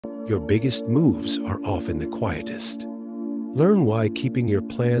Your biggest moves are often the quietest. Learn why keeping your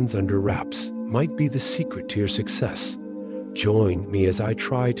plans under wraps might be the secret to your success. Join me as I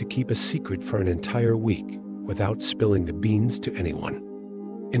try to keep a secret for an entire week without spilling the beans to anyone.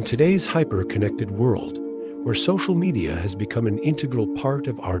 In today's hyper-connected world, where social media has become an integral part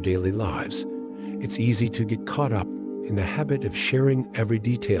of our daily lives, it's easy to get caught up in the habit of sharing every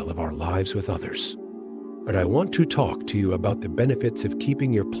detail of our lives with others. But I want to talk to you about the benefits of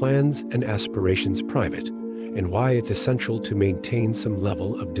keeping your plans and aspirations private, and why it's essential to maintain some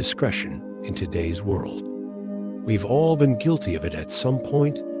level of discretion in today's world. We've all been guilty of it at some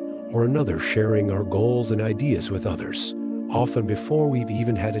point or another, sharing our goals and ideas with others, often before we've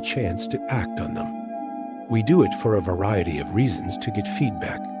even had a chance to act on them. We do it for a variety of reasons: to get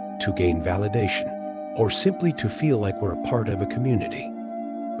feedback, to gain validation, or simply to feel like we're a part of a community.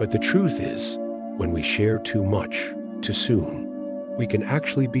 But the truth is, when we share too much, too soon, we can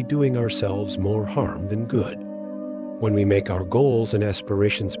actually be doing ourselves more harm than good. When we make our goals and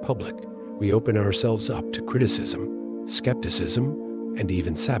aspirations public, we open ourselves up to criticism, skepticism, and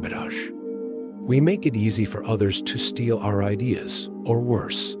even sabotage. We make it easy for others to steal our ideas, or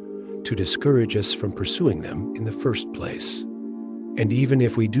worse, to discourage us from pursuing them in the first place. And even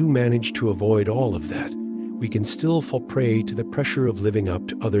if we do manage to avoid all of that, we can still fall prey to the pressure of living up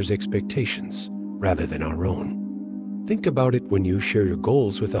to others' expectations rather than our own. Think about it: when you share your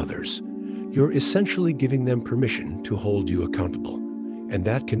goals with others, you're essentially giving them permission to hold you accountable, and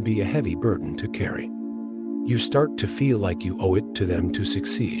that can be a heavy burden to carry. You start to feel like you owe it to them to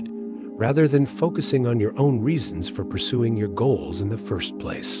succeed, rather than focusing on your own reasons for pursuing your goals in the first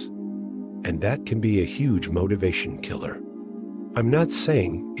place. And that can be a huge motivation killer. I'm not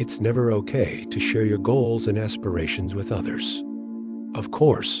saying it's never okay to share your goals and aspirations with others. Of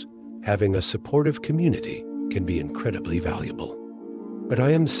course, having a supportive community can be incredibly valuable. But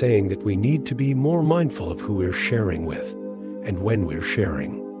I am saying that we need to be more mindful of who we're sharing with and when we're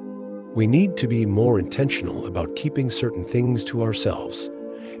sharing. We need to be more intentional about keeping certain things to ourselves,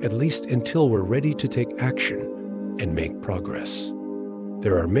 at least until we're ready to take action and make progress.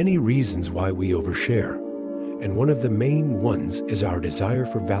 There are many reasons why we overshare, and one of the main ones is our desire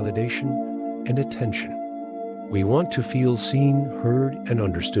for validation and attention. We want to feel seen, heard, and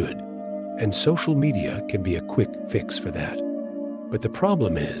understood, and social media can be a quick fix for that. But the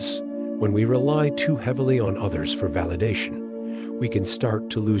problem is, when we rely too heavily on others for validation, we can start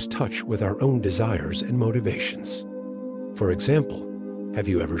to lose touch with our own desires and motivations. For example, have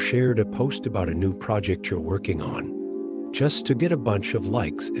you ever shared a post about a new project you're working on, just to get a bunch of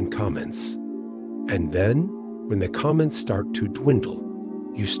likes and comments? And then, when the comments start to dwindle,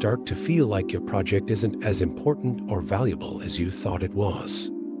 you start to feel like your project isn't as important or valuable as you thought it was.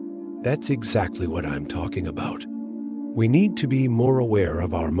 That's exactly what I'm talking about. We need to be more aware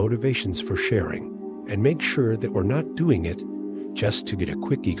of our motivations for sharing and make sure that we're not doing it just to get a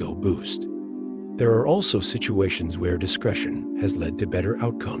quick ego boost. There are also situations where discretion has led to better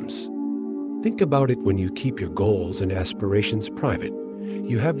outcomes. Think about it: when you keep your goals and aspirations private,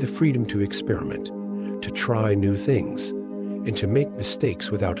 you have the freedom to experiment, to try new things, and to make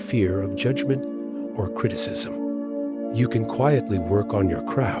mistakes without fear of judgment or criticism. You can quietly work on your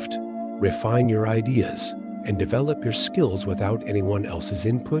craft, refine your ideas, and develop your skills without anyone else's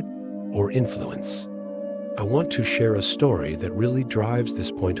input or influence. I want to share a story that really drives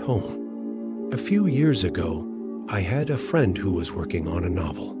this point home. A few years ago, I had a friend who was working on a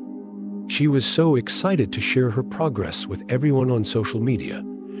novel. She was so excited to share her progress with everyone on social media,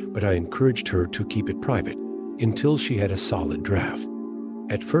 but I encouraged her to keep it private until she had a solid draft.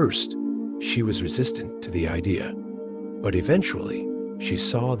 At first, she was resistant to the idea, but eventually, she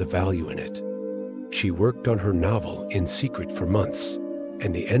saw the value in it. She worked on her novel in secret for months,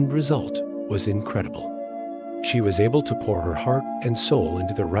 and the end result was incredible. She was able to pour her heart and soul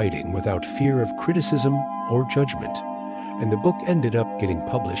into the writing without fear of criticism or judgment, and the book ended up getting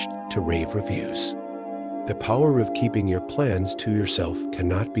published to rave reviews. The power of keeping your plans to yourself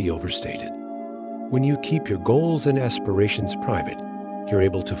cannot be overstated. When you keep your goals and aspirations private, you're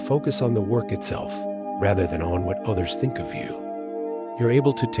able to focus on the work itself rather than on what others think of you. You're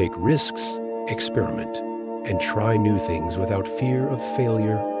able to take risks, experiment, and try new things without fear of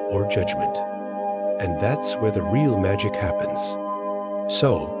failure or judgment. And that's where the real magic happens.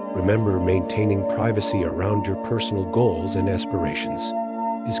 So, remember, maintaining privacy around your personal goals and aspirations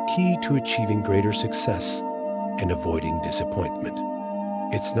is key to achieving greater success and avoiding disappointment.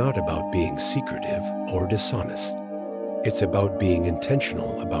 It's not about being secretive or dishonest. It's about being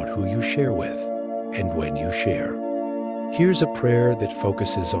intentional about who you share with and when you share. Here's a prayer that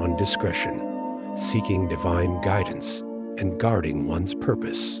focuses on discretion, seeking divine guidance, and guarding one's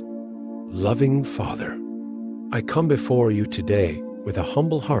purpose. Loving Father, I come before you today with a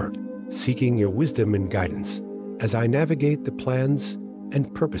humble heart, seeking your wisdom and guidance as I navigate the plans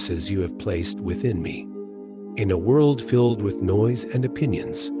and purposes you have placed within me. In a world filled with noise and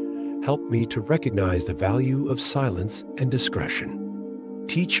opinions, help me to recognize the value of silence and discretion.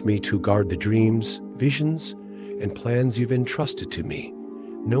 Teach me to guard the dreams, visions, and plans you've entrusted to me,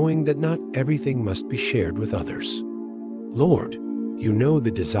 knowing that not everything must be shared with others. Lord, you know the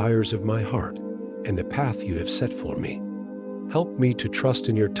desires of my heart and the path you have set for me. Help me to trust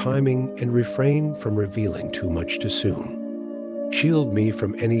in your timing and refrain from revealing too much too soon. Shield me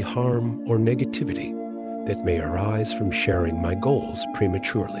from any harm or negativity that may arise from sharing my goals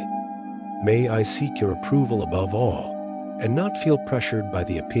prematurely. May I seek your approval above all and not feel pressured by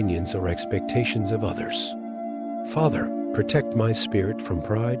the opinions or expectations of others. Father, protect my spirit from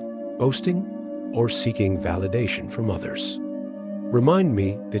pride, boasting, or seeking validation from others. Remind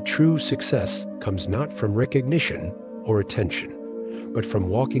me that true success comes not from recognition or attention, but from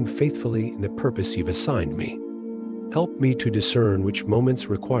walking faithfully in the purpose you've assigned me. Help me to discern which moments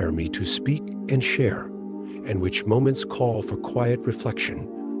require me to speak and share, and which moments call for quiet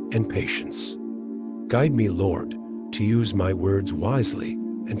reflection and patience. Guide me, Lord, to use my words wisely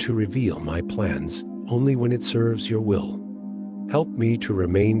and to reveal my plans only when it serves your will. Help me to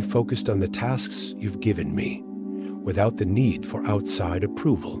remain focused on the tasks you've given me, without the need for outside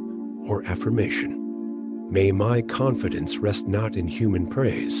approval or affirmation. May my confidence rest not in human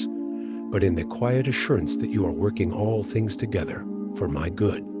praise, but in the quiet assurance that you are working all things together for my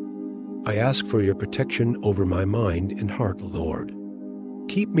good. I ask for your protection over my mind and heart, Lord.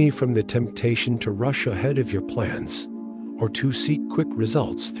 Keep me from the temptation to rush ahead of your plans or to seek quick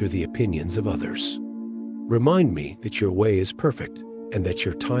results through the opinions of others. Remind me that your way is perfect and that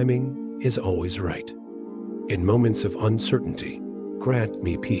your timing is always right. In moments of uncertainty, grant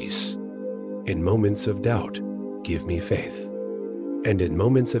me peace. In moments of doubt, give me faith. And in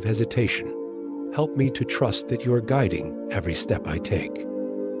moments of hesitation, help me to trust that you are guiding every step I take.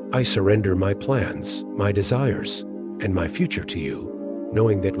 I surrender my plans, my desires, and my future to you,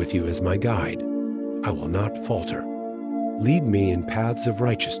 knowing that with you as my guide, I will not falter. Lead me in paths of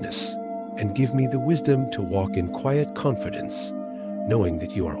righteousness, and give me the wisdom to walk in quiet confidence, knowing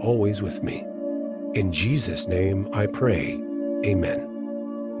that you are always with me. In Jesus' name I pray,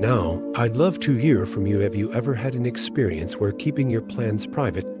 Amen. Now, I'd love to hear from you. Have you ever had an experience where keeping your plans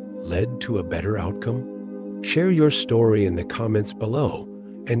private led to a better outcome? Share your story in the comments below,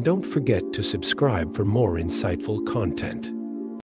 and don't forget to subscribe for more insightful content.